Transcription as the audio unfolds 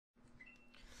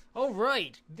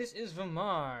Alright, this is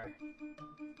Vamar.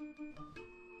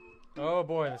 Oh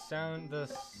boy, the sound,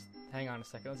 hang on a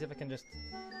second, let's see if I can just,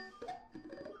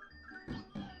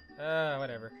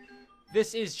 whatever.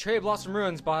 This is Cherry Blossom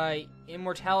Ruins by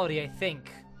Immortality, I think.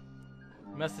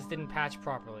 Unless this didn't patch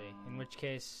properly, in which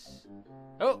case...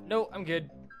 Oh, no, I'm good.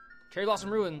 Cherry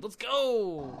Blossom Ruins, let's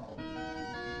go!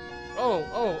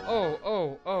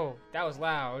 Oh, that was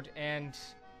loud, and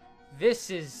this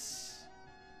is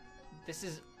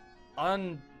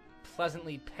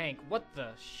unpleasantly pink. What the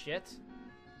shit?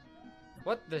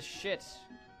 What the shit?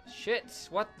 Shit,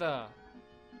 what the?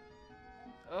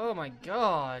 Oh my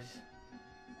god.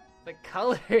 The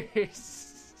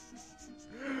colors.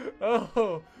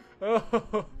 oh,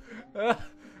 oh.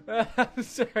 I'm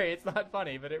sorry, it's not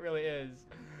funny, but it really is.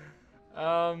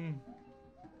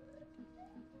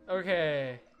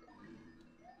 Okay.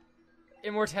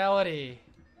 Immortality.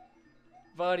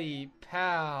 Buddy,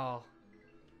 pal.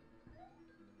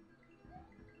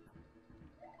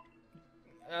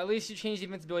 At least you changed the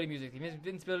invincibility music. The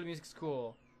invincibility music's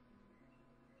cool.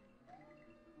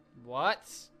 What?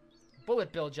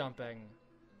 Bullet bill jumping.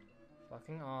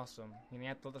 Fucking awesome. You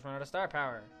have to let this run out of star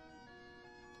power.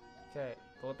 Okay,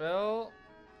 bullet bill.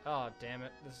 Oh, damn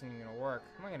it. This isn't even gonna work.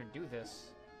 How am I gonna do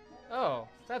this? Oh,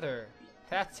 feather.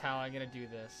 That's how I'm gonna do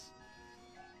this.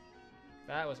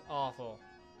 That was awful.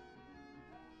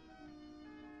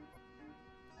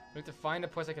 We have to find a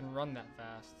place I can run that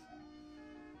fast.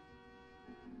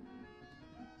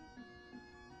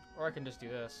 Or I can just do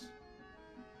this.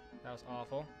 That was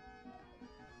awful.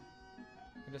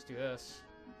 I can just do this.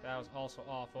 That was also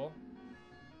awful.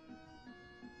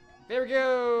 There we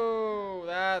go!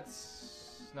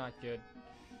 That's not good.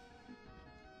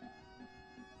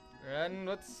 And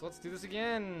let's do this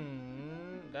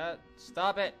again.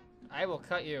 Stop it. I will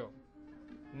cut you.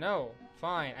 No,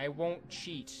 fine. I won't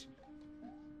cheat.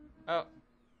 Oh.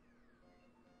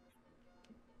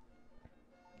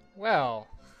 Well,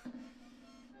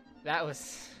 that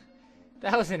was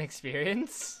an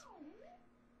experience.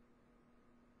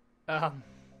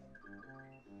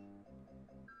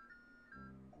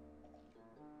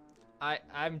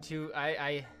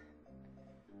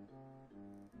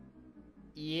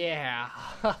 Yeah.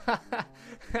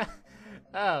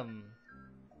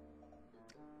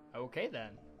 Okay then.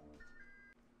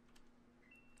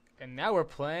 And now we're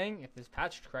playing, if this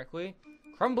patched correctly,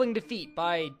 Crumbling Defeat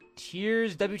by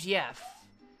Tears WTF.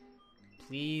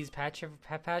 Please patched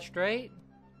right?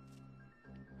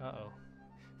 Uh-oh.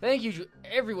 Thank you to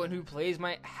everyone who plays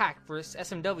my hack for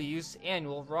SMW's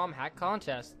annual ROM hack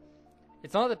contest.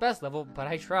 It's not the best level, but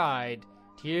I tried.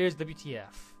 Tears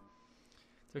WTF.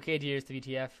 It's okay, Tears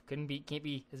WTF. Can't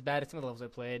be as bad as some of the levels I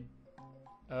played.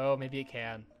 Oh, maybe it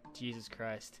can. Jesus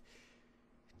Christ.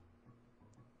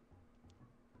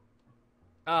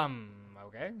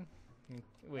 Okay.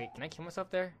 Wait, can I kill myself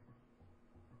there?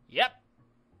 Yep.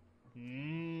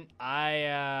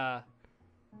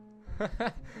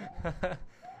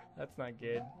 That's not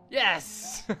good.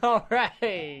 Yes!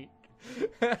 Alright!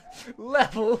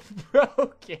 Level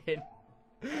broken!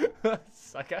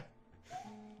 Sucker.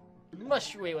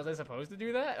 Wait, was I supposed to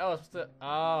do that? Oh,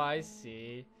 I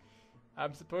see.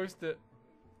 I'm supposed to...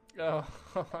 Oh,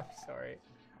 I'm sorry.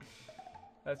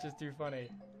 That's just too funny.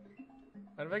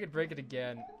 I wonder if I could break it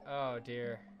again. Oh,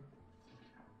 dear.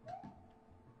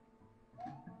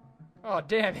 Oh,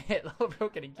 damn it. Level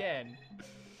broken again.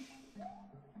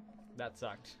 That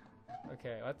sucked.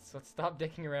 Okay, let's stop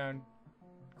dicking around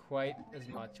quite as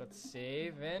much. Let's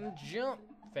save and jump.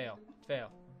 Fail.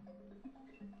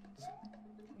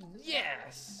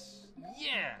 Yes!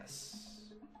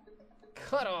 Yes!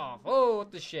 Cut off! Oh,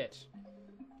 what the shit?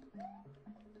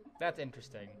 That's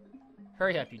interesting.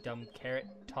 Hurry up, you dumb carrot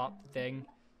top thing.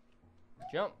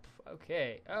 Jump.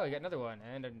 Okay. Oh, you got another one.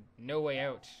 And a no way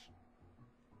out.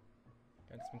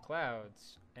 And some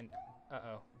clouds. And,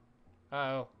 uh-oh.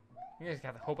 Uh-oh. You just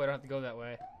have to hope I don't have to go that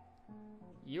way.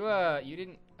 You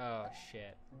didn't... Oh,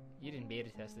 shit. You didn't beta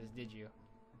test this, did you?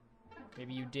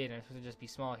 Maybe you did, and I'm supposed to just be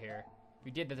small here. If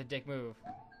you did, that's a dick move.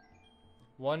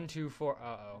 1, 2, 4...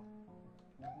 Uh-oh.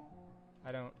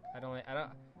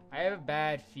 I have a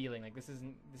bad feeling. Like, this is...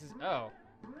 Oh.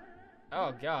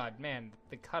 Oh, God, man.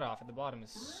 The cutoff at the bottom is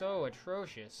so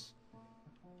atrocious.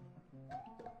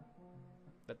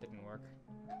 That didn't work.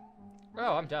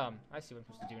 Oh, I'm dumb. I see what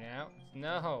I'm supposed to do now.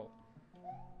 No.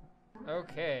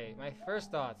 Okay, my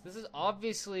first thoughts. This is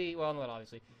obviously... Well, not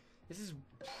obviously. This is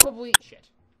probably... Shit.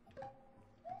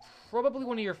 Probably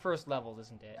one of your first levels,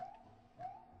 isn't it?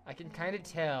 I can kind of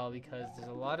tell because there's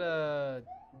a lot of...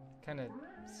 kind of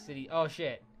city... Oh,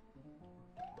 shit.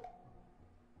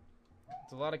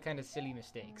 It's a lot of kind of silly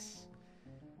mistakes.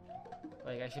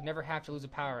 Like, I should never have to lose a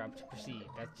power-up to proceed.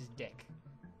 That's just dick.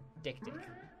 Dick.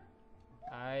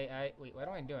 Wait, what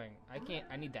am I doing? I can't,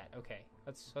 I need that. Okay.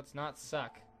 Let's not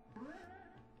suck.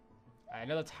 I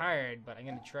know that's hard, but I'm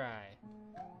gonna try.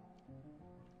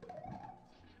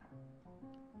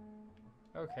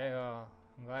 Okay, well,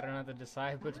 I'm glad I don't have to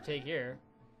decide what to take here.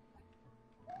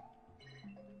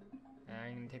 And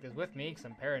I'm gonna take this with me, because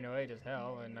I'm paranoid as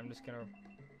hell, and I'm just gonna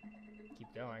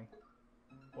keep going.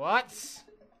 What?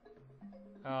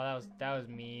 Oh, that was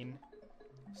mean.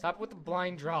 Stop with the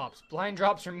blind drops. Blind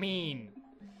drops are mean.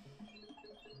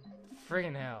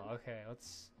 Friggin' hell. Okay,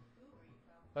 let's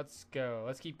go.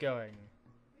 Let's keep going.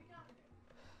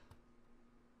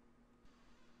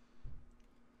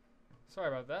 Sorry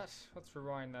about that. Let's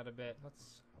rewind that a bit.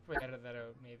 Let's hopefully edit that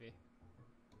out, maybe.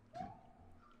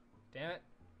 Damn it.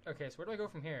 Okay, so where do I go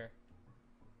from here?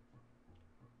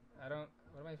 What am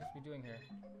I supposed to be doing here?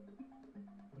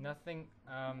 Nothing,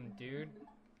 dude.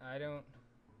 I don't...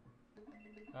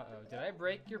 Uh-oh, did I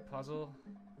break your puzzle?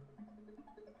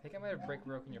 I think I might have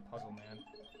broken your puzzle, man.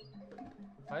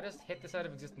 If I just hit this out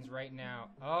of existence right now...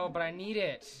 Oh, but I need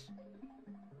it!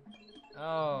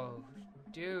 Oh,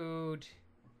 dude.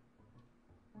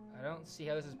 I don't see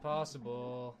how this is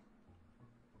possible.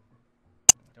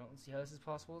 I don't see how this is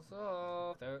possible at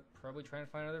all. Without probably trying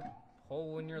to find another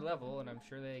hole in your level, and I'm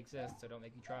sure they exist, so don't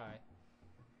make me try.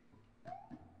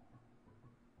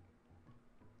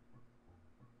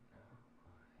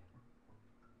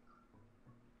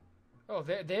 Oh,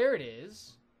 there it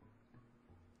is.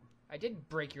 I did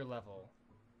break your level.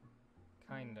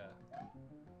 Kinda.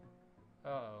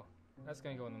 Uh-oh. That's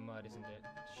gonna go in the mud, isn't it?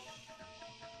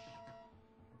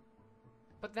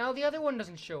 But now the other one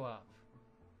doesn't show up.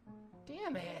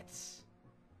 Damn it.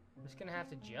 I'm just gonna have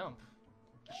to jump.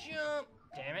 Jump!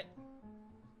 Damn it.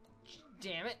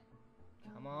 Damn it.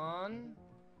 Come on.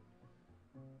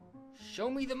 Show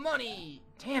me the money!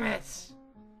 Damn it!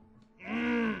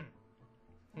 Mmm!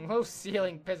 Low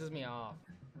ceiling pisses me off.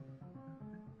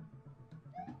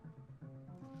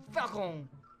 Falcon!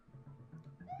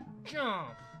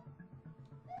 Jump!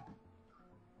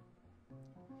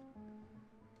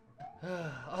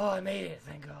 Oh, I made it,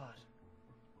 thank God.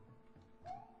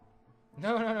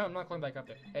 No, I'm not going back up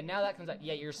there. And now that comes out.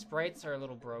 Yeah, your sprites are a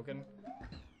little broken.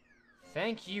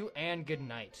 Thank you and good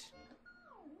night.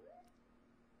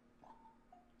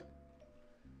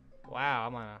 Wow,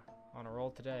 I'm on a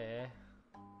roll today, eh?